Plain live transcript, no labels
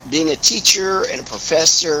being a teacher and a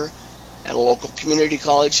professor at a local community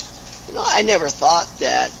college, I never thought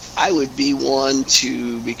that I would be one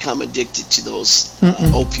to become addicted to those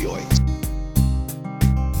opioids.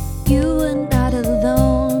 You are not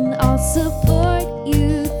alone, I'll support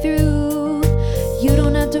you through. You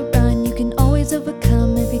don't have to run, you can always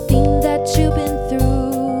overcome everything that you've been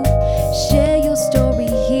through. Share your story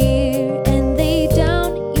here and lay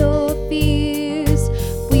down your fears.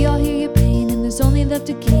 We all hear your pain and there's only left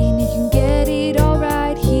to gain. You can get it all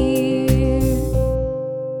right here.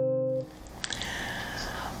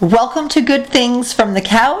 Welcome to Good Things from the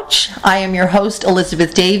Couch. I am your host,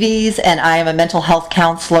 Elizabeth Davies, and I am a mental health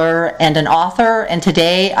counselor and an author. And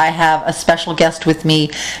today I have a special guest with me,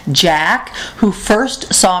 Jack, who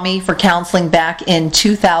first saw me for counseling back in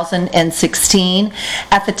 2016.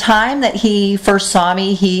 At the time that he first saw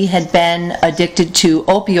me, he had been addicted to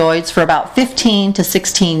opioids for about 15 to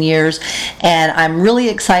 16 years. And I'm really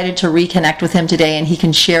excited to reconnect with him today, and he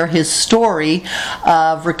can share his story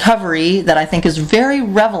of recovery that I think is very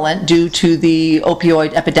relevant due to the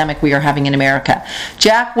opioid epidemic we are having in America.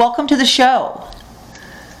 Jack, welcome to the show.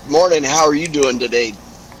 Morning. How are you doing today?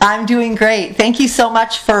 I'm doing great. Thank you so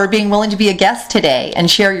much for being willing to be a guest today and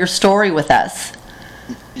share your story with us.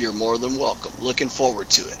 You're more than welcome. Looking forward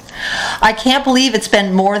to it. I can't believe it's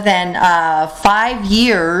been more than 5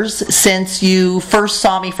 years since you first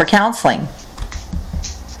saw me for counseling.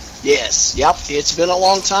 Yes. Yep. It's been a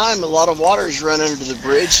long time. A lot of water's run under the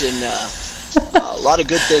bridge, and a lot of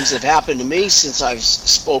good things have happened to me since I've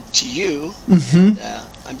spoke to you.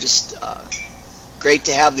 I'm just great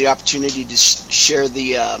to have the opportunity to share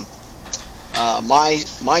the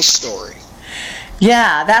my story.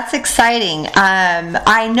 Yeah, that's exciting.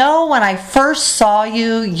 I know when I first saw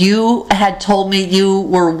you, you had told me you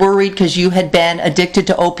were worried because you had been addicted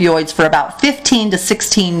to opioids for about 15 to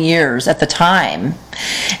 16 years at the time.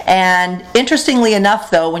 And interestingly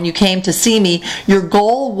enough, though, when you came to see me, your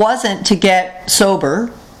goal wasn't to get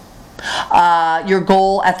sober. Your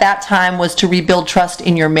goal at that time was to rebuild trust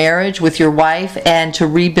in your marriage with your wife and to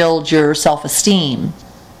rebuild your self-esteem.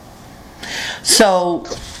 So,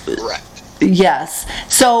 correct. Yes.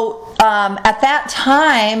 So at that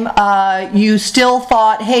time, you still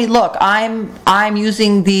thought, "Hey, look, I'm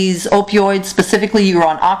using these opioids. Specifically, you were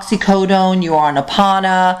on oxycodone, you were on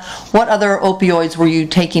Apana. What other opioids were you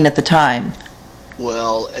taking at the time?"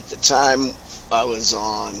 Well, at the time, I was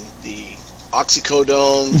on the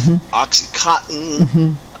oxycodone,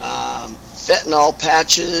 Oxycontin, fentanyl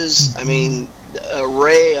patches. I mean, an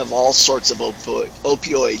array of all sorts of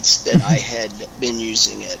opioids that I had been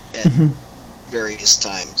using at various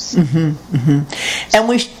times. And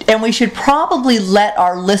we should probably let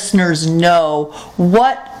our listeners know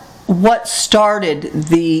what started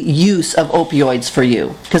the use of opioids for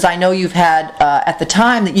you, because I know you've had at the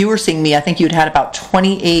time that you were seeing me, I think you'd had about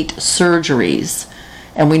 28 surgeries,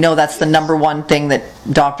 and we know that's the number one thing that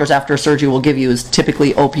doctors after surgery will give you is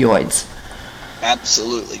typically opioids.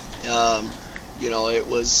 Absolutely. It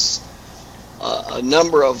was a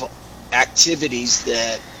number of activities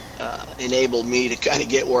that enabled me to kind of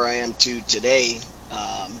get where I am to today.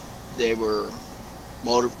 They were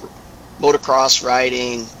motocross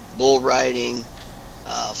riding, bull riding,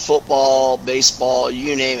 football, baseball,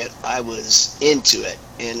 you name it. I was into it,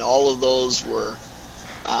 and all of those were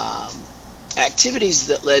activities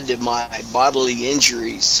that led to my bodily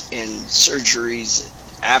injuries and surgeries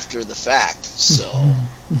after the fact. So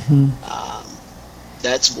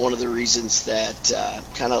that's one of the reasons that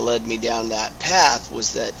kind of led me down that path,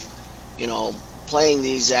 was that playing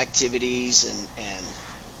these activities and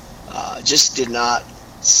just did not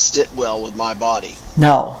sit well with my body.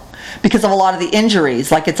 No, because of a lot of the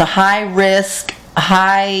injuries. Like, it's a high risk,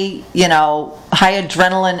 high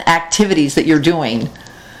adrenaline activities that you're doing.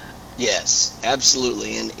 Yes,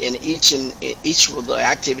 absolutely. And each of the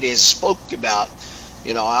activities I spoke about,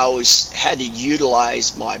 I always had to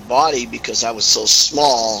utilize my body because I was so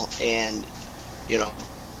small and,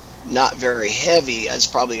 not very heavy. I was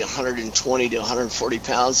probably 120 to 140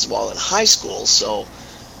 pounds while in high school. So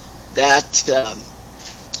that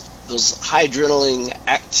those high adrenaline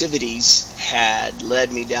activities had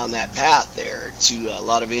led me down that path there to a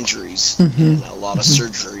lot of injuries and a lot of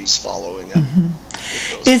surgeries following up.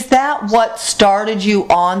 Is that what started you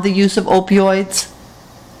on the use of opioids?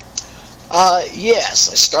 Yes,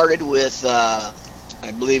 I started with, I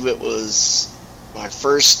believe it was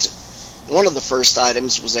one of the first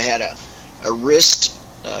items was I had a wrist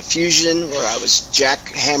fusion where I was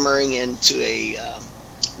jackhammering into a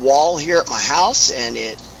wall here at my house, and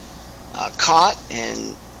it caught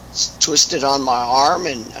and twisted on my arm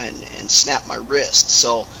and snapped my wrist.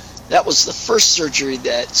 So that was the first surgery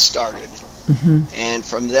that started. And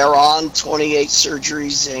from there on, 28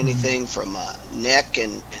 surgeries, anything from neck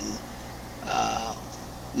and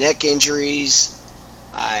neck injuries.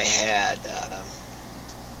 I had,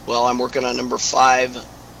 I'm working on number 5,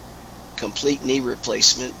 complete knee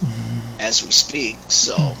replacement as we speak.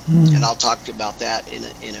 So, and I'll talk about that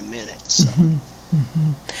in a minute. So.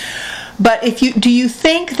 But do you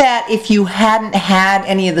think that if you hadn't had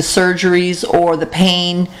any of the surgeries or the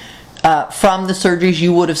pain from the surgeries,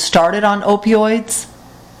 you would have started on opioids?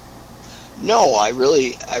 No, I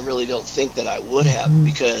really don't think that I would have,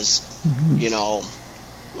 because, you know,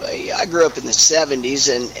 I grew up in the 70s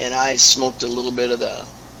and I smoked a little bit of the,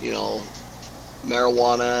 you know,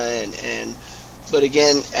 marijuana and but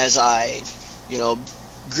again, as I, you know,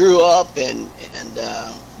 grew up and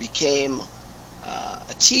became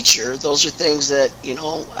a teacher, those are things that, you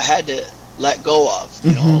know, I had to let go of,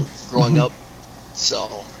 you know, growing up.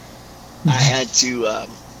 So I had to,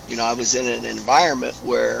 you know, I was in an environment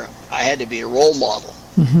where I had to be a role model.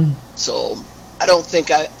 So I don't think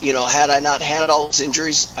you know, had I not had all those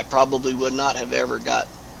injuries, I probably would not have ever got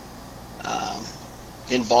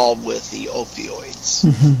involved with the opioids.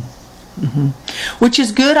 Which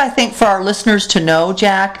is good, I think, for our listeners to know,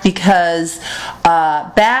 Jack, because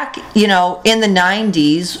back, you know, in the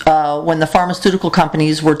 90s, when the pharmaceutical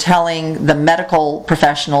companies were telling the medical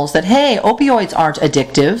professionals that, hey, opioids aren't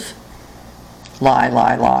addictive,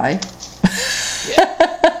 lie.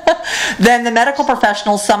 Then the medical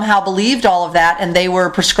professionals somehow believed all of that, and they were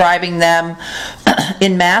prescribing them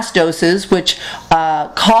in mass doses, which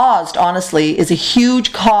is a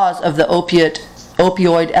huge cause of the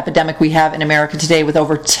opioid epidemic we have in America today, with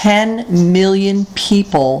over 10 million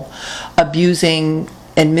people abusing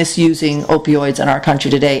and misusing opioids in our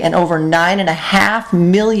country today, and over 9.5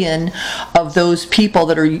 million of those people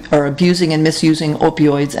that are abusing and misusing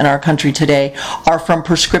opioids in our country today are from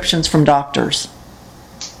prescriptions from doctors.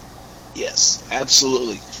 Yes,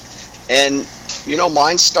 absolutely. And, you know,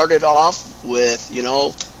 mine started off with, you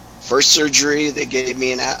know, first surgery, they gave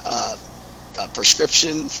me a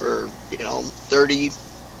prescription for, you know, 30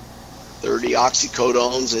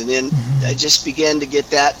 oxycodones, and then I just began to get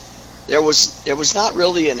that. There was not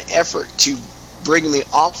really an effort to bring me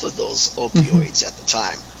off of those opioids at the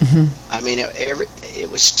time. I mean, it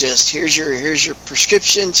was just, here's your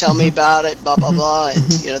prescription, tell me about it, blah blah blah,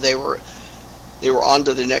 and you know, they were on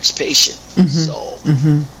to the next patient. So,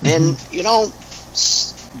 and you know,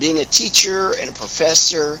 being a teacher and a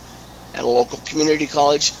professor at a local community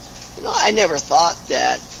college, you know, I never thought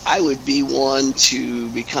that I would be one to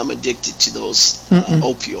become addicted to those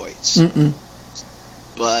opioids.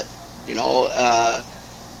 But, you know,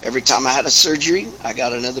 every time I had a surgery, I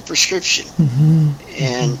got another prescription.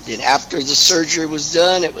 And then after the surgery was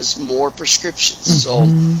done, it was more prescriptions. So,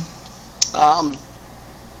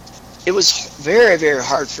 it was very, very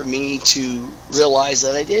hard for me to realize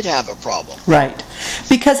that I did have a problem. Right.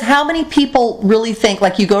 Because how many people really think,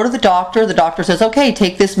 like, you go to the doctor says, okay,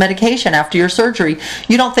 take this medication after your surgery.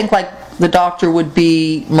 You don't think like the doctor would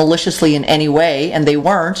be maliciously in any way, and they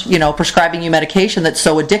weren't, you know, prescribing you medication that's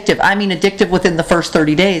so addictive. I mean, addictive within the first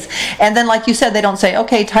 30 days. And then, like you said, they don't say,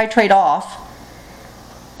 okay, titrate off.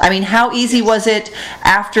 I mean, how easy was it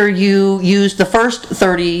after you used the first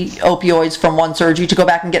 30 opioids from one surgery to go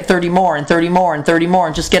back and get 30 more and 30 more and 30 more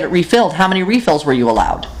and just get it refilled? How many refills were you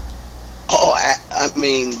allowed? Oh, I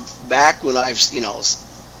mean, back when I was, you know,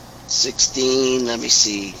 16, let me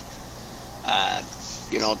see,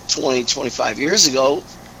 you know, 20, 25 years ago,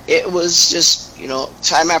 it was just, you know,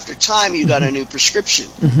 time after time you got a new prescription,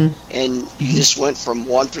 and you just went from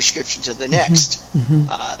one prescription to the next.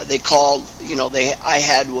 They called, you know, I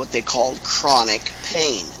had what they called chronic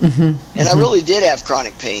pain, and I really did have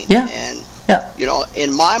chronic pain. And you know,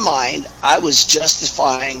 in my mind, I was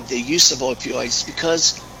justifying the use of opioids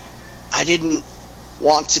because I didn't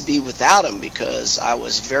want to be without them, because I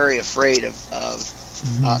was very afraid of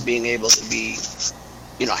not being able to be,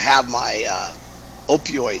 you know, have my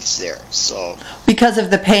opioids there. So because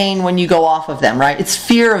of the pain when you go off of them, right? It's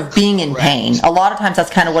fear of being in pain. A lot of times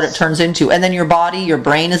that's kind of what it turns into. And then your body, your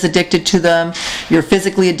brain is addicted to them. You're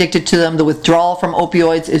physically addicted to them. The withdrawal from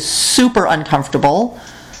opioids is super uncomfortable.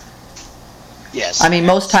 Yes. I mean,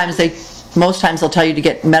 most times they'll tell you to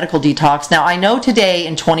get medical detox. Now, I know today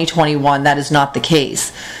in 2021 that is not the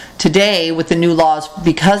case. Today, with the new laws,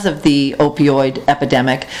 because of the opioid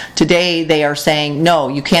epidemic, today they are saying, no,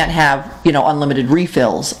 you can't have, you know, unlimited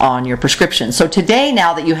refills on your prescription. So today,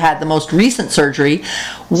 now that you had the most recent surgery,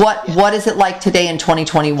 what is it like today in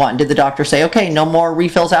 2021? Did the doctor say, okay, no more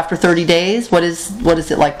refills after 30 days? What is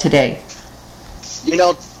it like today? You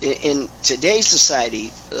know, in today's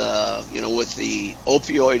society, you know, with the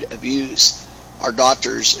opioid abuse, our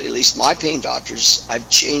doctors, at least my pain doctors, I've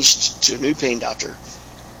changed to a new pain doctor.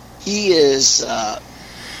 He is,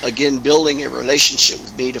 again, building a relationship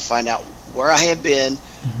with me to find out where I have been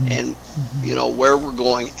and, you know, where we're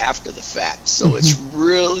going after the fact. So it's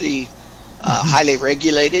really highly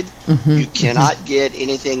regulated. You cannot get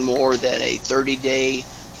anything more than a 30-day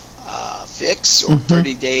fix or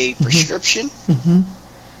 30-day prescription.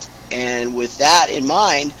 And with that in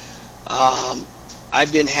mind,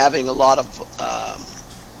 I've been having a lot of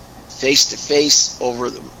face-to-face over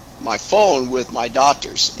my phone with my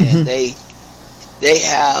doctors, and they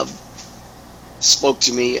have spoke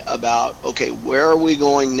to me about, okay, where are we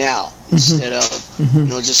going now? Instead of you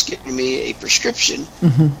know, just giving me a prescription,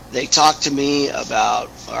 they talk to me about,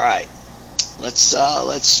 all right,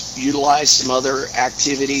 let's utilize some other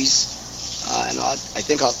activities, and I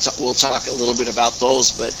think we'll talk a little bit about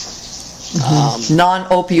those, but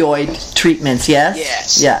non-opioid treatments, yes?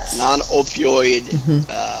 Yes.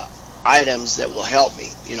 Non-opioid items that will help me,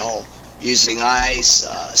 you know, using ice,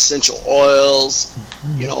 essential oils,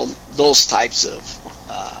 you know, those types of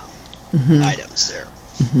items there.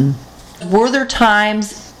 Were there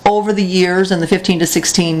times over the years, in the 15 to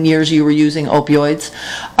 16 years you were using opioids,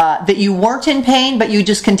 that you weren't in pain, but you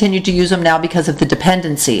just continued to use them now because of the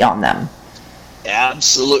dependency on them?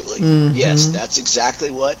 Absolutely. Yes, that's exactly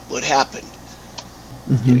what happened.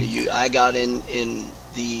 I got in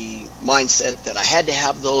the mindset that I had to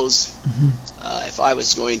have those if I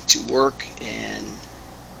was going to work, and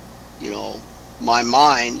you know, in my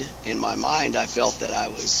mind I felt that I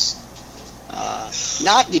was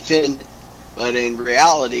not dependent, but in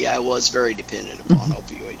reality I was very dependent upon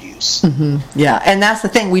opioid use. Yeah, and that's the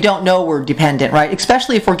thing, we don't know we're dependent, right?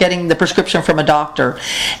 Especially if we're getting the prescription from a doctor.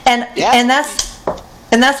 And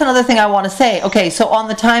that's another thing I want to say. Okay, so on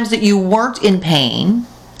the times that you weren't in pain,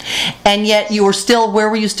 and yet you were still, where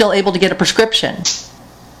were you still able to get a prescription?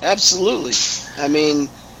 Absolutely. I mean,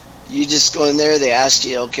 you just go in there, they ask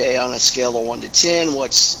you, okay, on a scale of 1 to 10,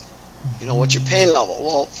 what's your pain level?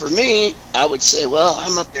 Well, for me, I would say, well,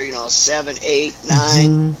 I'm up there, you know, 7, 8,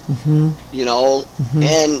 9, you know,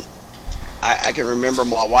 and I can remember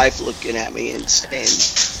my wife looking at me and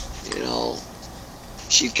saying, you know,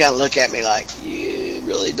 she'd kind of look at me like, you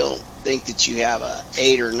really don't think that you have a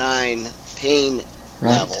 8 or 9 pain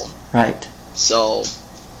level. Right. So,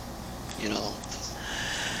 you know,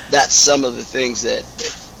 that's some of the things that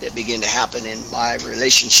begin to happen in my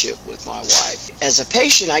relationship with my wife. As a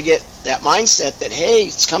patient, I get that mindset that, hey,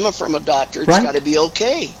 it's coming from a doctor, it's got to be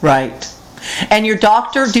okay. Right. And your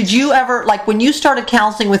doctor, did you ever, like when you started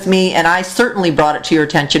counseling with me, and I certainly brought it to your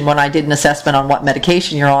attention when I did an assessment on what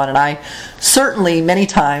medication you're on, and I certainly many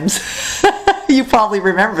times, you probably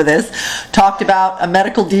remember this, talked about a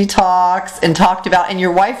medical detox and talked about, and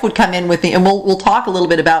your wife would come in with me, and we'll talk a little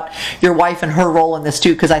bit about your wife and her role in this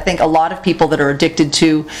too, because I think a lot of people that are addicted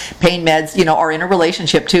to pain meds, you know, are in a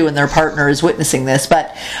relationship too, and their partner is witnessing this.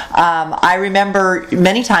 But I remember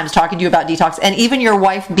many times talking to you about detox, and even your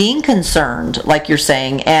wife being concerned, like you're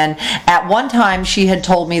saying. And at one time she had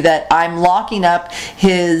told me that I'm locking up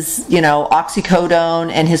his, you know, oxycodone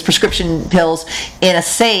and his prescription pills in a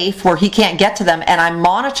safe where he can't get to them, and I'm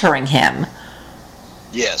monitoring him.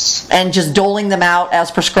 Yes. And just doling them out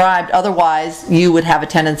as prescribed. Otherwise, you would have a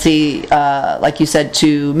tendency, like you said,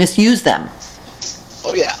 to misuse them.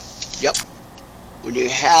 Oh, yeah. Yep. When you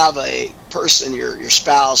have a person, your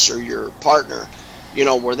spouse or your partner, you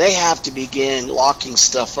know, where they have to begin locking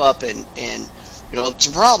stuff up, and you know, it's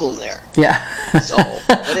a problem there. Yeah. So,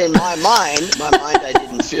 but in my mind, I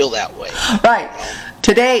didn't feel that way. Right.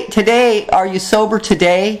 You know? Today, are you sober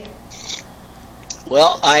today?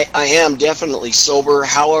 Well, I am definitely sober.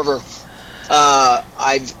 However,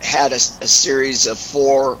 I've had a series of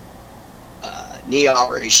 4 knee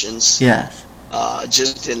operations. Yes.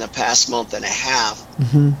 Just in the past month and a half,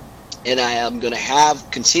 and I am going to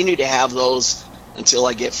continue to have those until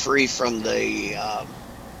I get free from the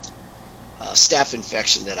staph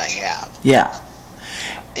infection that I have. Yeah.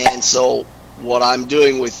 And so what I'm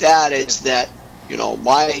doing with that is that, you know,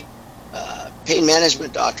 my pain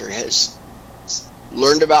management doctor has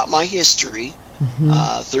learned about my history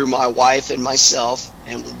through my wife and myself,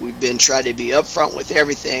 and we've been trying to be upfront with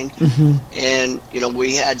everything. And, you know,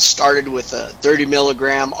 we had started with a 30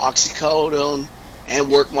 milligram oxycodone and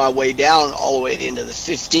worked my way down all the way into the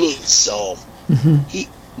 15s. So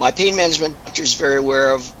my pain management doctor is very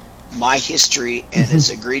aware of my history and has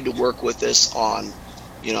agreed to work with us on,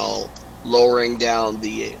 you know, lowering down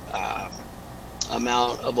the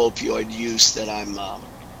amount of opioid use that I'm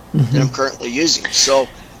currently using. So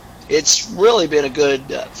it's really been a good,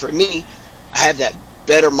 for me, I have that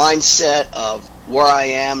better mindset of where I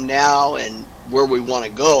am now and where we want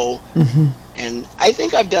to go. And I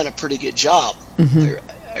think I've done a pretty good job.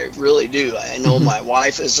 I really do. I know my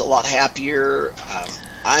wife is a lot happier.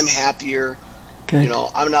 I'm happier. Good. You know,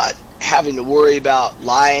 I'm not having to worry about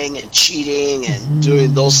lying and cheating and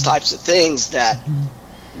doing those types of things that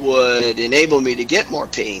would enable me to get more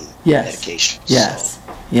pain medication. Yes. So,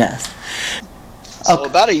 Yes. so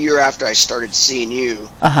about a year after I started seeing you,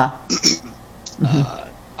 I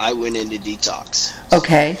went into detox.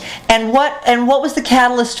 Okay. And what was the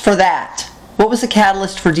catalyst for that? What was the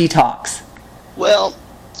catalyst for detox? Well,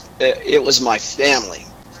 it was my family.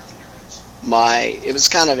 It was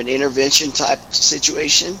kind of an intervention type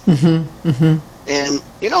situation. And,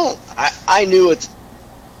 you know, I knew it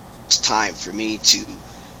was time for me to,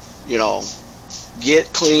 you know,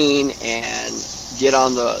 get clean and get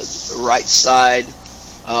on the right side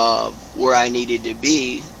of where I needed to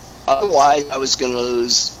be. Otherwise, I was going to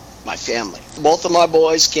lose my family. Both of my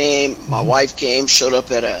boys came, my wife came, showed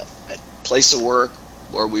up at a place of work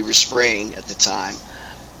where we were spraying at the time.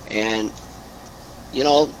 And, you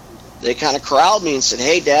know, they kind of corralled me and said,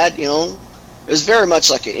 hey, Dad, you know, it was very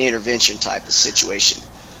much like an intervention type of situation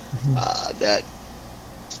that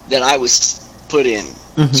I was put in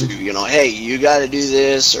to, you know, hey, you got to do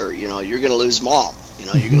this, or, you know, you're going to lose Mom, you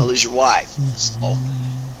know, you're going to lose your wife. So,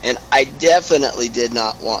 and I definitely did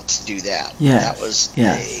not want to do that. That was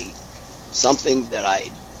something that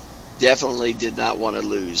I definitely did not want to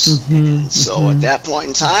lose. And so at that point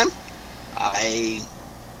in time, I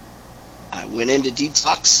went into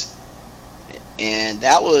detox, and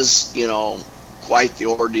that was, you know, quite the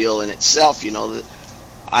ordeal in itself. You know, that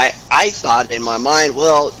I thought in my mind,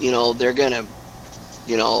 well, you know, they're going to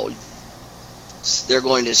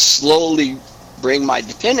slowly bring my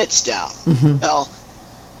dependence down. Well,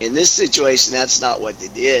 in this situation, that's not what they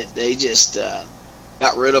did. They just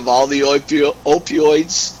got rid of all the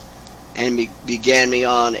opioids and began me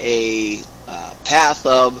on a path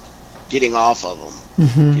of getting off of them,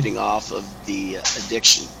 getting off of the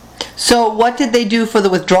addiction. So what did they do for the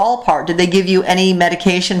withdrawal part? Did they give you any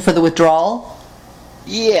medication for the withdrawal?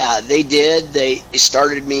 Yeah, they did. They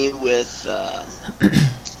started me with,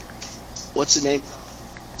 what's the name?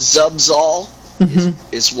 Zubzol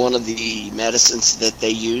is one of the medicines that they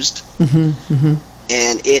used. And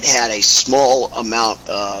it had a small amount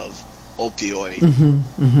of opioid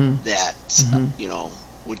that, you know,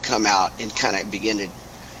 would come out and kind of begin to,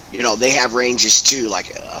 you know, they have ranges too, like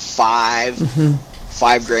a 5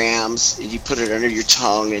 grams, and you put it under your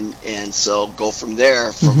tongue, and so go from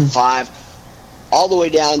there, from 5 all the way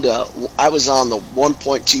down to, I was on the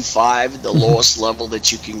 1.25, the lowest level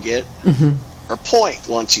that you can get, or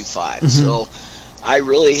 0.125. So I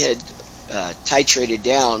really had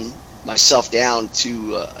titrated myself down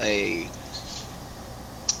to a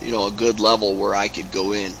good level where I could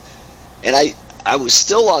go in. And I was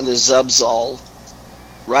still on the Zubzol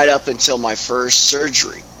right up until my first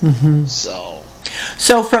surgery. So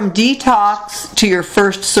from detox to your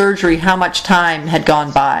first surgery, how much time had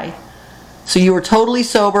gone by? So you were totally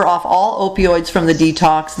sober off all opioids from the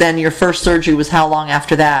detox, then your first surgery was how long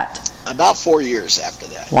after that? About 4 years after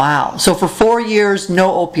that. Wow. So for 4 years,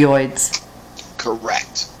 no opioids.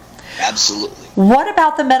 Correct. Absolutely. What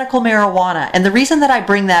about the medical marijuana? And the reason that I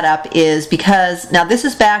bring that up is because, now this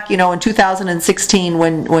is back, you know, in 2016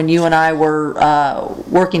 when you and I were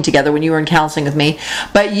working together, when you were in counseling with me.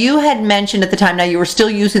 But you had mentioned at the time, now you were still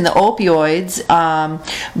using the opioids,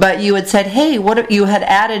 but you had said, hey, you had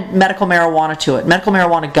added medical marijuana to it. Medical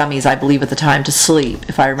marijuana gummies, I believe, at the time, to sleep,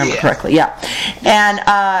 if I remember correctly. Yeah. And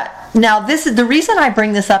now, the reason I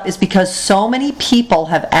bring this up is because so many people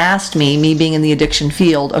have asked me being in the addiction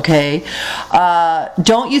field, okay,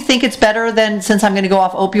 don't you think it's better than, since I'm going to go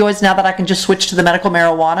off opioids, now that I can just switch to the medical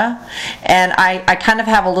marijuana? And I kind of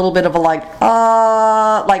have a little bit of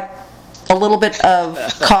a little bit of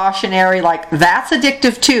cautionary, like, that's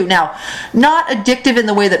addictive too. Now, not addictive in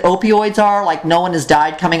the way that opioids are, like no one has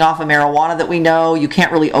died coming off of marijuana that we know. You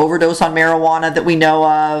can't really overdose on marijuana that we know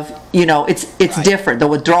of. You know, it's different. The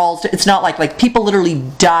withdrawals, it's not like people literally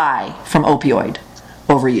die from opioid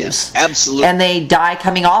overuse. Yes, absolutely. And they die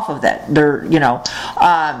coming off of that. They're, you know,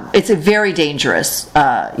 it's a very dangerous,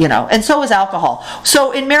 you know, and so is alcohol.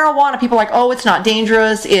 So in marijuana, people are like, oh, it's not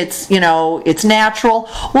dangerous. It's, you know, it's natural.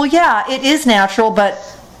 Well, yeah, it is natural, but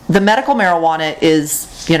the medical marijuana is,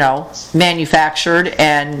 manufactured,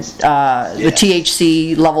 and the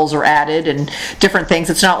THC levels are added and different things.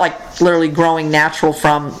 It's not like literally growing natural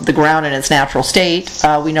from the ground in its natural state.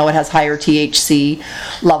 We know it has higher THC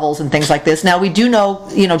levels and things like this. Now, we do know,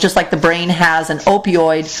 just like the brain has an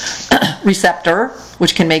opioid receptor,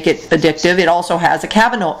 which can make it addictive, it also has a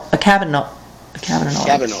cannabinoid.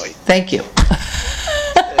 Thank you.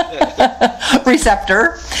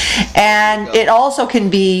 Receptor, and it also can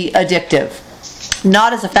be addictive.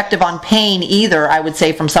 Not as effective on pain either, I would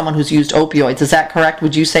say, from someone who's used opioids. Is that correct?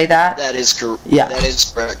 Would you say that? That is correct. Yeah. That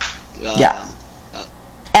is correct.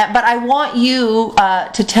 But I want you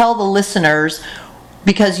to tell the listeners,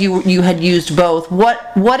 because you had used both,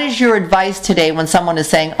 what is your advice today when someone is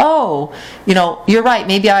saying, oh, you're right,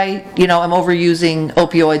 maybe I am overusing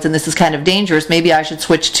opioids and this is kind of dangerous, maybe I should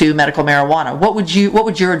switch to medical marijuana. What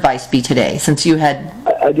would your advice be today, since you had...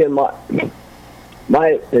 Again,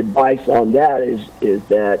 my advice on that is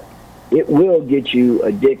that it will get you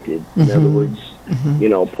addicted. In other words,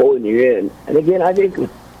 pulling you in. And again, I think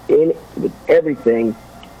with everything,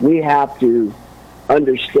 we have to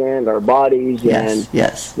understand our bodies, and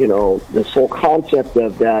this whole concept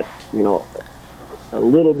of that, a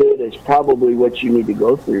little bit is probably what you need to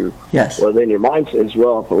go through. Yes. Well, then your mind says,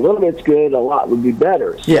 well, if a little bit's good, a lot would be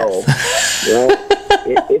better. So, yes.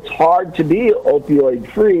 It's hard to be opioid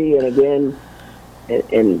free, and again,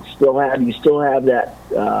 and still have that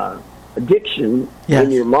addiction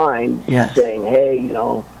in your mind, saying, hey,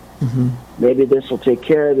 maybe this will take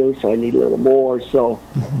care of this. I need a little more. So,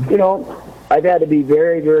 I've had to be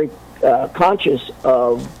very, very conscious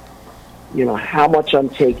of, how much I'm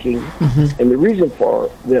taking and the reason for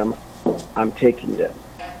them I'm taking them.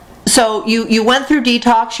 So you went through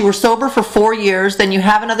detox, you were sober for 4 years, then you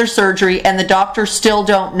have another surgery, and the doctors still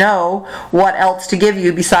don't know what else to give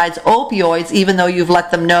you besides opioids, even though you've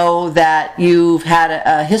let them know that you've had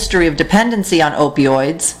a history of dependency on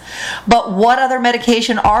opioids. But what other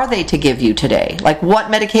medication are they to give you today? Like, what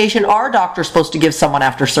medication are doctors supposed to give someone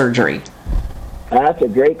after surgery? That's a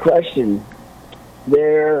great question.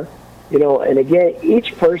 And again,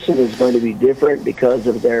 each person is going to be different because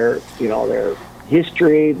of their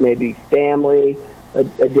history, maybe family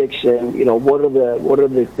addiction. What are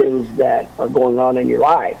the things that are going on in your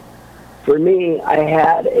life? For me, I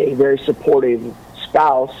had a very supportive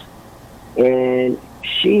spouse, and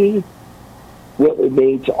she went with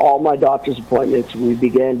me to all my doctor's appointments. We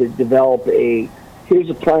began to develop here's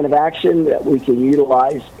a plan of action that we can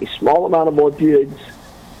utilize a small amount of opioids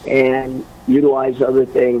and utilize other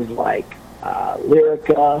things like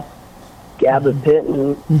Lyrica,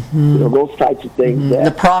 gabapentin, those types of things.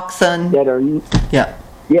 Naproxen. That are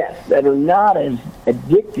that are not as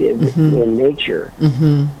addictive in nature,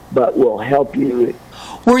 but will help you.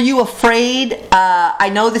 Were you afraid? I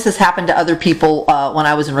know this has happened to other people when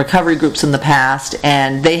I was in recovery groups in the past,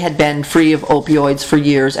 and they had been free of opioids for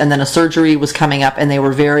years, and then a surgery was coming up, and they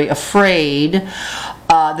were very afraid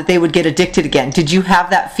that they would get addicted again. Did you have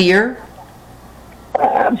that fear?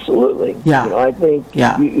 Absolutely. Yeah. I think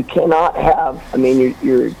you cannot have. I mean,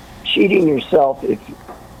 you're cheating yourself if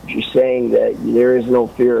you're saying that there is no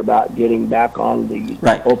fear about getting back on the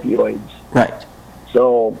opioids. Right.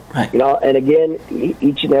 So, and again,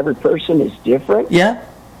 each and every person is different. Yeah.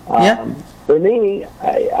 For me,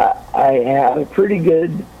 I have a pretty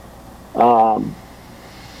good thought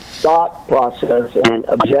process and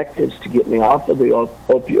objectives to get me off of the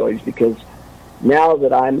opioids, because now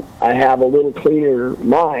that I have a little cleaner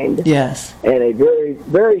mind, yes, and a very,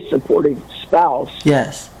 very supportive spouse,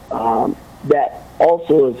 yes, that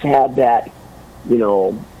also has had that,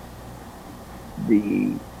 the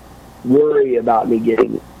worry about me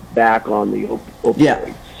getting back on the opioids.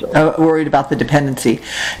 Yeah. So. Worried about the dependency.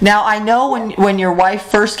 Now, I know when your wife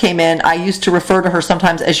first came in, I used to refer to her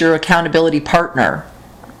sometimes as your accountability partner.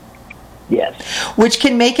 Yes. Which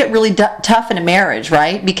can make it really tough in a marriage,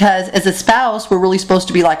 right? Because as a spouse, we're really supposed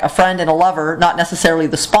to be like a friend and a lover, not necessarily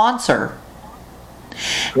the sponsor.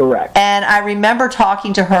 Correct. And I remember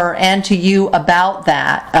talking to her and to you about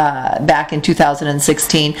that back in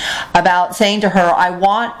 2016, about saying to her, I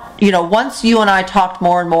want, once you and I talked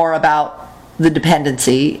more and more about the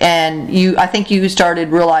dependency, and I think you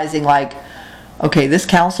started realizing, like, okay, this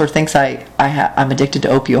counselor thinks I'm addicted to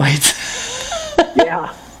opioids.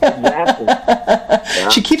 Yeah. Exactly. Yeah.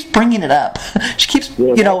 She keeps bringing it up. She keeps,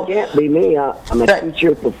 That can't be me. I'm a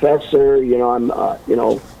teacher, professor. I'm,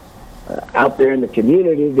 out there in the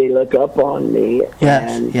community. They look up on me.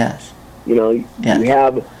 Yes. And, yes. You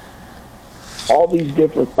have all these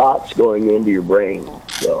different thoughts going into your brain.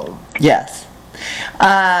 So. Yes.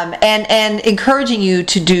 And encouraging you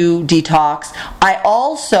to do detox. I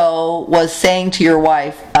also was saying to your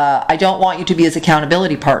wife, I don't want you to be his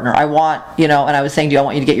accountability partner. I want, and I was saying, do I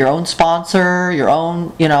want you to get your own sponsor, your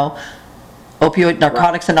own, Opioid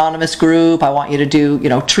Narcotics Anonymous group. I want you to do,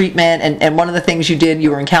 treatment. And one of the things you did,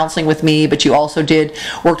 you were in counseling with me, but you also did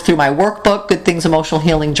work through my workbook, Good Things Emotional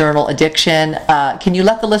Healing Journal Addiction. Can you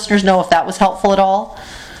let the listeners know if that was helpful at all?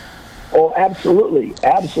 Oh, absolutely.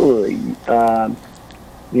 Absolutely.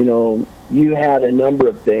 You had a number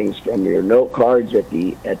of things from your note cards at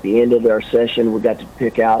the end of our session. We got to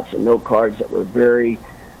pick out some note cards that were very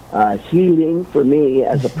healing for me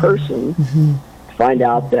as a person. To find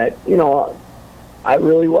out that, I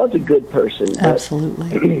really was a good person.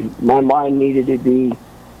 Absolutely. My mind needed to be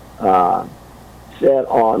set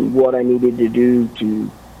on what I needed to do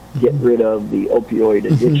to get rid of the opioid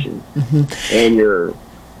addiction. And your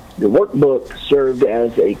workbook served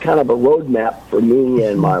as a kind of a roadmap for me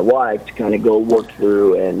and my wife to kind of go work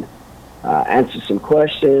through and answer some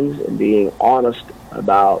questions and being honest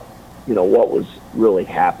about, what was really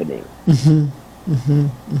happening.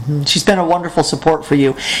 She's been a wonderful support for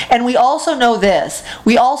you. And we also know this.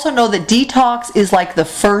 We also know that detox is like the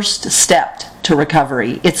first step to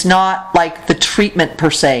recovery. It's not like the treatment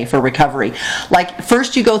per se for recovery. Like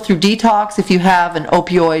first you go through detox if you have an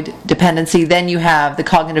opioid dependency, then you have the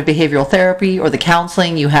cognitive behavioral therapy or the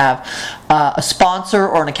counseling, you have a sponsor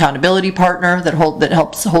or an accountability partner that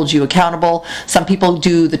helps hold you accountable. Some people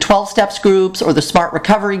do the 12 steps groups or the Smart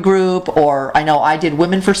Recovery group, or I know I did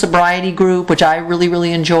Women for Sobriety group, which I really,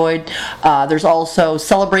 really enjoyed. There's also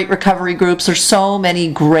Celebrate Recovery groups. There's so many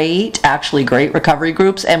great recovery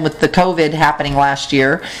groups, and with the COVID happening last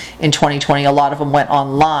year in 2020, a lot of them went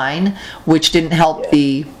online, which didn't help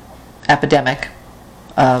the epidemic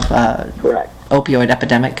of opioid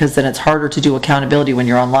epidemic, because then it's harder to do accountability when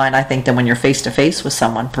you're online, I think, than when you're face-to-face with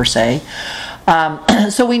someone per se.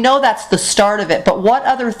 So we know that's the start of it, but what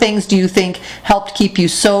other things do you think helped keep you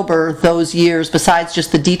sober those years besides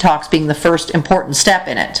just the detox being the first important step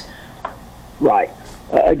in it? Right.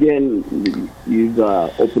 Again, you've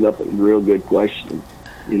opened up a real good question.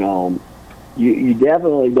 You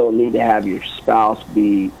definitely don't need to have your spouse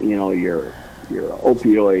be, your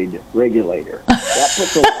opioid regulator. That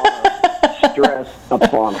puts a lot of stress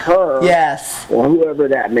upon her. Yes. Or whoever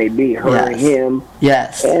that may be, her or him.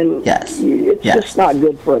 Yes. And it's just not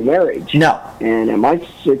good for a marriage. No. And in my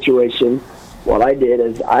situation, what I did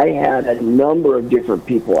is I had a number of different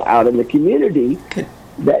people out in the community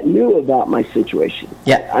that knew about my situation.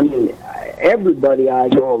 Yeah. I mean, everybody I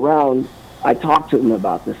go around, I talk to them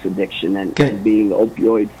about this addiction and being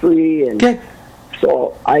opioid free. And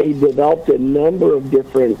so I developed a number of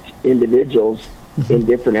different individuals in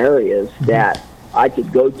different areas that I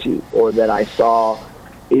could go to, or that I saw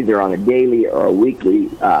either on a daily or a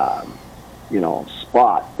weekly,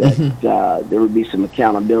 spot that there would be some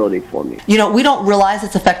accountability for me. We don't realize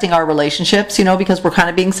it's affecting our relationships, because we're kind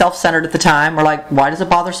of being self-centered at the time. We're like, why does it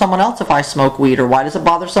bother someone else if I smoke weed? Or why does it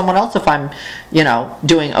bother someone else if I'm,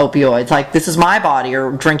 doing opioids? Like, this is my body,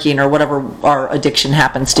 or drinking, or whatever our addiction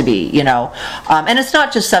happens to be, And it's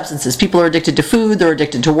not just substances. People are addicted to food, they're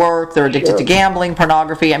addicted to work, they're addicted to gambling,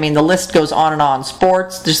 pornography. I mean, the list goes on and on.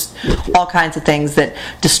 Sports, just all kinds of things that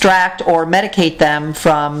distract or medicate them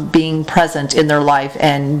from being present in their life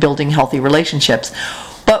and building healthy relationships.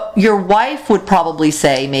 But your wife would probably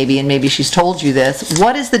say, maybe she's told you this,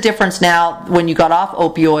 what is the difference now when you got off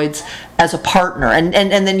opioids as a partner? And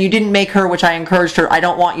then you didn't make her, which I encouraged her, I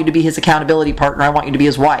don't want you to be his accountability partner, I want you to be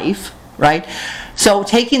his wife, right? So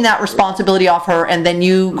taking that responsibility off her, and then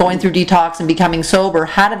you going through detox and becoming sober,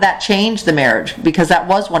 how did that change the marriage? Because that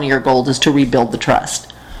was one of your goals, is to rebuild the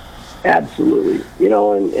trust. Absolutely.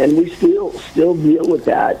 And we still deal with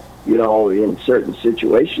that, in certain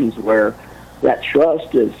situations where that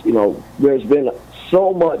trust is, there's been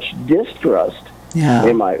so much distrust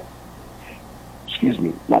in my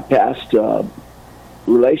past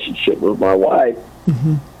relationship with my wife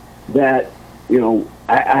that,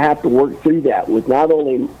 I have to work through that with not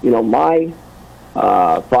only, my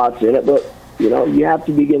thoughts in it, but, you have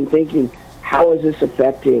to begin thinking, how is this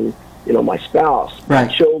affecting, my spouse, my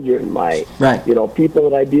children, my,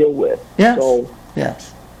 people that I deal with. Yes. So,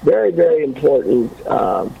 very, very important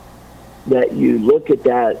that you look at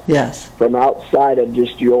that from outside of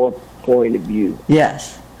just your point of view.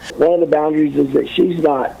 Yes. One of the boundaries is that she's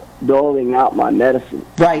not doling out my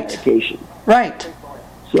medication. Right.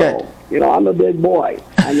 So, I'm a big boy.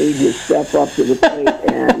 I need to step up to the plate,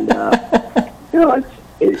 and,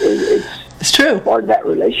 it's true. Part of that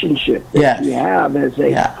relationship that you have as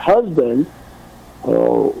a husband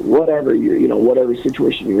or whatever whatever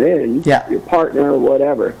situation you're in, your partner,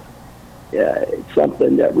 whatever. It's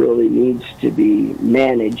something that really needs to be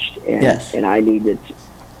managed, and I need to,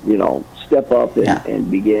 step up and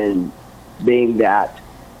begin being that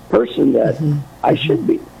person that I should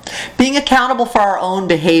be. Being accountable for our own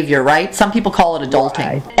behavior, right? Some people call it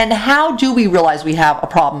adulting. Right. And how do we realize we have a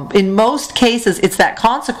problem? In most cases, it's that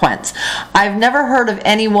consequence. I've never heard of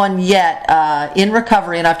anyone yet in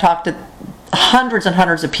recovery, and I've talked to hundreds and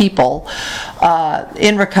hundreds of people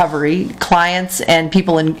in recovery, clients and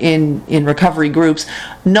people in recovery groups.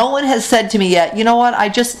 No one has said to me yet, you know what,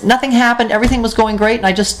 nothing happened, everything was going great, and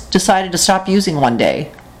I just decided to stop using one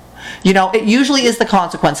day. It usually is the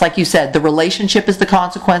consequence, like you said. The relationship is the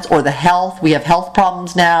consequence, or the health. We have health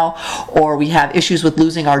problems now, or we have issues with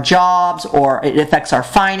losing our jobs, or it affects our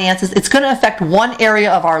finances. It's going to affect one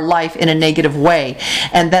area of our life in a negative way,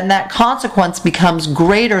 and then that consequence becomes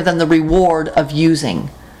greater than the reward of using.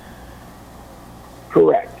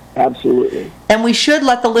 Correct. Absolutely. And we should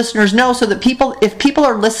let the listeners know, so that if people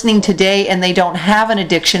are listening today and they don't have an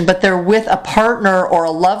addiction, but they're with a partner or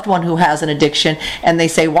a loved one who has an addiction, and they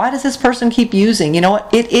say, why does this person keep using? You know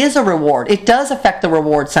what? It is a reward. It does affect the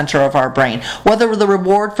reward center of our brain. Whether the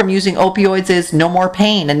reward from using opioids is no more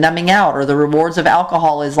pain and numbing out, or the rewards of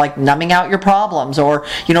alcohol is like numbing out your problems, or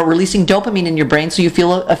releasing dopamine in your brain so you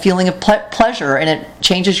feel a feeling of pleasure, and it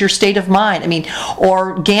changes your state of mind.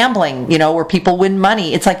 Or gambling, where people win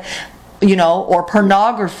money. It's like, or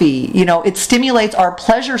pornography, it stimulates our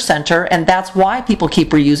pleasure center, and that's why people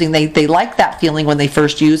keep reusing. They like that feeling when they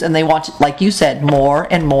first use, and they want, like you said, more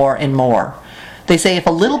and more and more. They say, if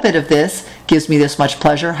a little bit of this gives me this much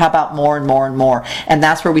pleasure, how about more and more and more? And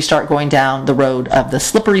that's where we start going down the road of the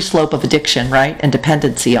slippery slope of addiction, right? And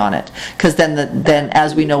dependency on it. Because then,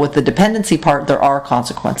 as we know with the dependency part, there are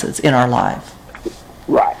consequences in our life.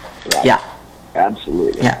 Right. Yeah.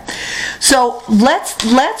 Absolutely. Yeah. So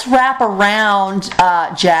let's wrap around,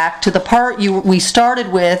 Jack, to the part we started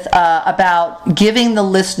with about giving the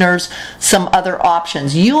listeners some other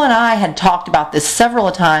options. You and I had talked about this several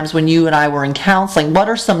times when you and I were in counseling. What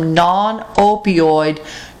are some non-opioid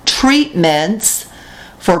treatments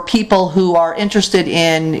for people who are interested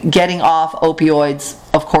in getting off opioids?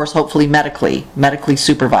 Of course, hopefully medically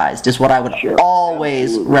supervised is what I would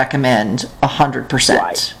always recommend 100%.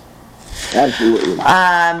 Right. Absolutely.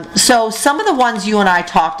 So some of the ones you and I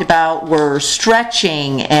talked about were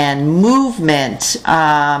stretching and movement,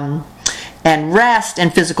 and rest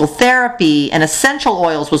and physical therapy, and essential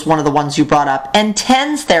oils was one of the ones you brought up, and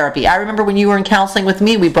TENS therapy. I remember when you were in counseling with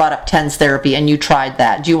me, we brought up TENS therapy, and you tried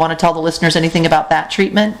that. Do you want to tell the listeners anything about that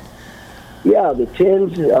treatment? Yeah, the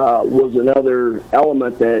TENS was another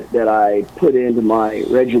element that I put into my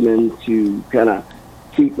regimen to kind of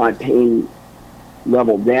keep my pain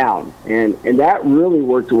level down, and that really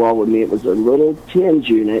worked well with me. It was a little TENS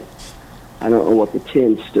unit. I don't know what the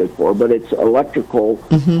TENS stood for, but it's electrical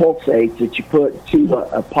pulsates that you put to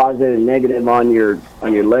a positive and negative on your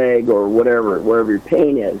leg or wherever your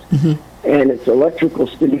pain is, and it's electrical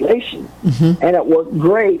stimulation, and it worked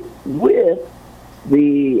great with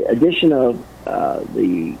the addition of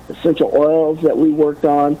the essential oils that we worked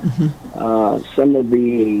on, some of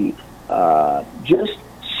the just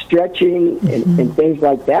stretching and things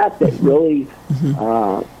like that really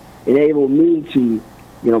enabled me to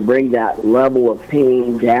bring that level of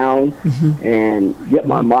pain down and get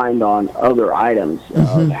my mind on other items.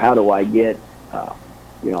 How do I get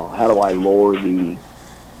how do I lower the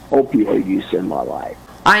opioid use in my life?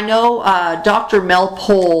 I know Dr. Mel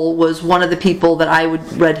Pohl was one of the people that I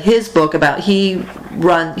read his book about. He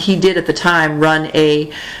did at the time run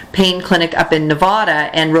a pain clinic up in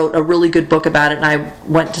Nevada and wrote a really good book about it, and I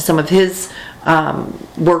went to some of his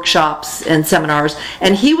workshops and seminars,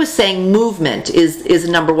 and he was saying movement is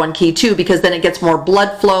number one key too, because then it gets more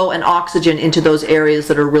blood flow and oxygen into those areas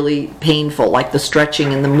that are really painful, like the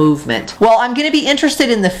stretching and the movement. Well, I'm going to be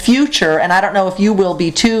interested in the future, and I don't know if you will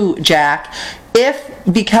be too, Jack, if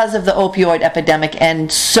because of the opioid epidemic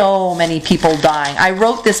and so many people dying. I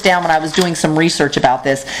wrote this down when I was doing some research about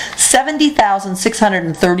this.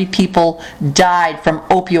 70,630 people died from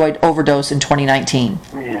opioid overdose in 2019.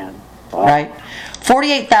 Man. Wow. Right?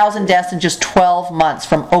 48,000 deaths in just 12 months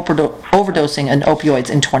from overdosing on opioids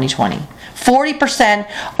in 2020. 40%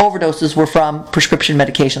 overdoses were from prescription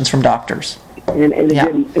medications from doctors. And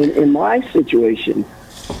again, in my situation,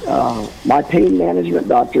 my pain management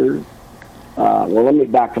doctor, well, let me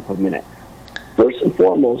back up a minute. First and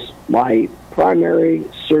foremost, my primary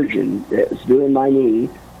surgeon that was doing my knee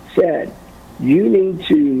said, you need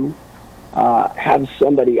to have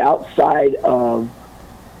somebody outside of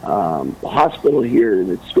hospital here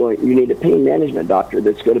that's going. You need a pain management doctor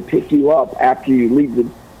that's going to pick you up after you leave the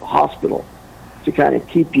hospital to kind of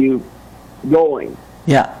keep you going.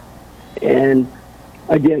 Yeah. And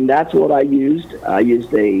again, that's what I used. I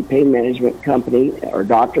used a pain management company or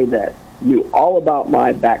doctor that knew all about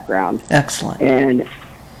my background. Excellent. And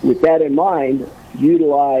with that in mind,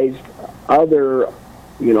 utilized other,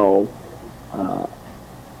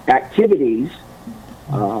 activities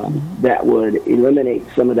that would eliminate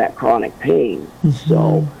some of that chronic pain.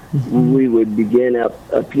 So we would begin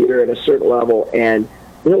up here at a certain level, and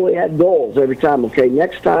we had goals every time. Okay,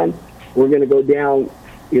 next time we're going to go down,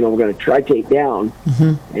 we're going to tritate down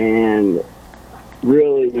and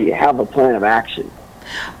really have a plan of action.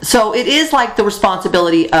 So it is like the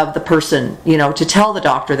responsibility of the person, to tell the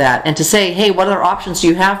doctor that and to say, hey, what other options do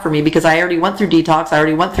you have for me? Because I already went through detox. I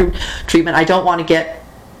already went through treatment. I don't want to get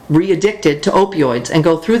re-addicted to opioids and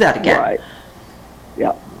go through that again. Right.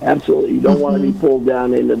 Yeah, absolutely. You don't want to be pulled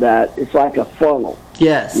down into that. It's like a funnel.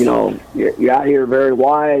 Yes. You're out here very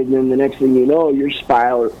wide, and then the next thing you know, you're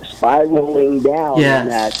spiraling down in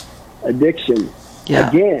that addiction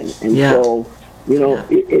again. And so,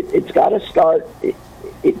 it's got to start.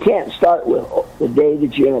 It can't start with the day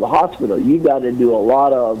that you enter the hospital. You've got to do a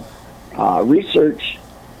lot of research.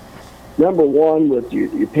 Number one, with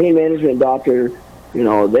your pain management doctor,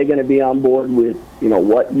 they're going to be on board with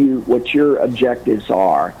what your objectives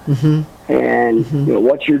are, and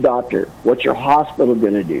what's your doctor, what's your hospital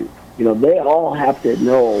going to do. They all have to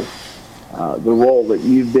know the role that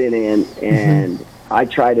you've been in, and I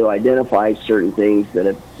try to identify certain things that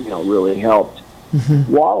have really helped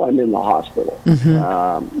while I'm in the hospital.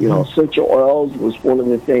 Essential oils was one of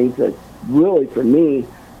the things that really, for me,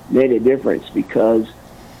 made a difference, because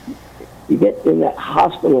you get in that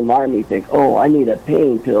hospital environment, you think, oh, I need a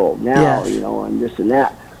pain pill now, and this and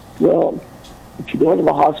that. Well, if you go into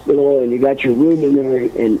the hospital and you got your room in there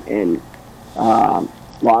and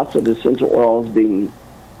lots of essential oils being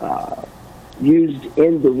used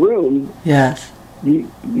in the room,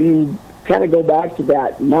 you kind of go back to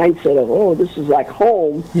that mindset of, oh, this is like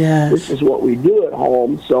home. This is what we do at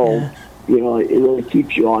home. So, it really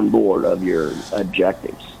keeps you on board of your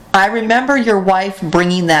objectives. I remember your wife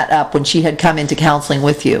bringing that up when she had come into counseling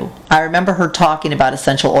with you. I remember her talking about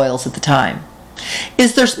essential oils at the time.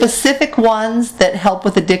 Is there specific ones that help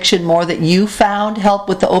with addiction more that you found help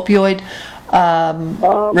with the opioid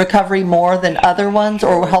recovery more than other ones,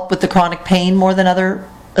 or help with the chronic pain more than other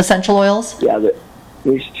essential oils? Yeah,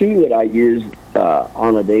 there's two that I use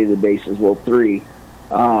on a daily basis. Well, three.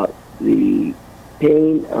 The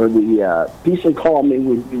pain or the peace and calming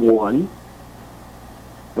would be one.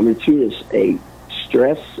 Number two is a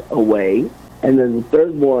stress away. And then the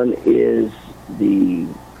third one is the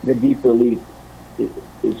deep relief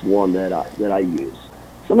is one that I use.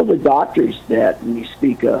 Some of the doctors that we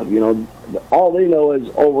speak of, all they know is,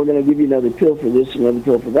 oh, we're going to give you another pill for this, another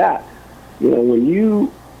pill for that. When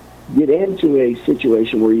you get into a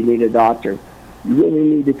situation where you need a doctor, you really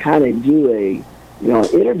need to kind of do a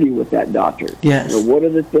interview with that doctor. Yes. What are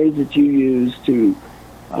the things that you use to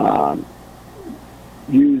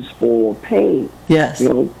use for pain? Yes.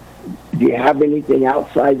 Do you have anything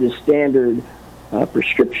outside the standard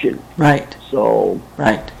prescription? Right. So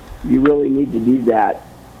you really need to do that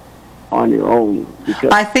on your own.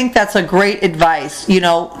 Because I think that's a great advice.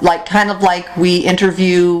 Like we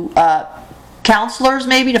interview counselors,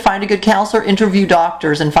 maybe to find a good counselor, interview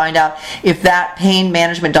doctors and find out if that pain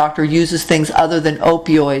management doctor uses things other than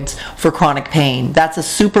opioids for chronic pain. That's a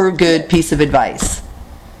super good piece of advice.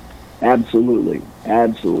 Absolutely.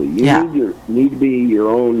 You need to be your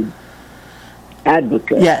own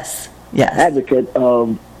advocate. Yes. Advocate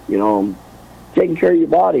of taking care of your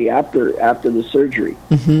body after the surgery.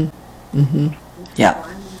 Yeah.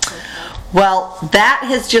 Well, that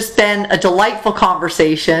has just been a delightful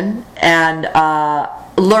conversation, and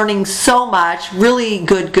learning so much, really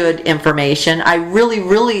good information. I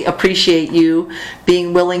really appreciate you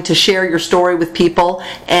being willing to share your story with people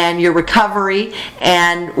and your recovery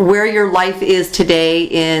and where your life is today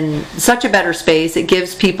in such a better space. It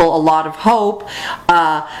gives people a lot of hope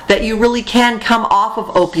that you really can come off of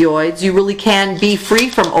opioids. You really can be free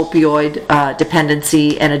from opioid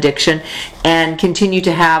dependency and addiction and continue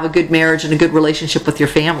to have a good marriage and a good relationship with your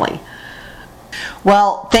family.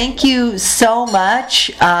 Well, thank you so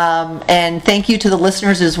much, and thank you to the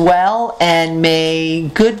listeners as well, and may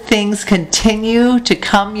good things continue to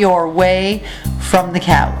come your way from the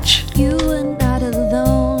couch. You are not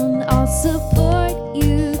alone, I'll support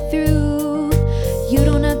you through. You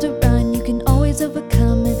don't have to run, you can always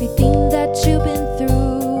overcome everything that you've been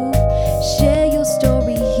through. Share your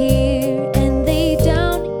story here and lay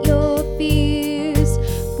down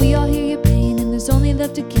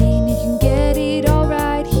left to gain. You can get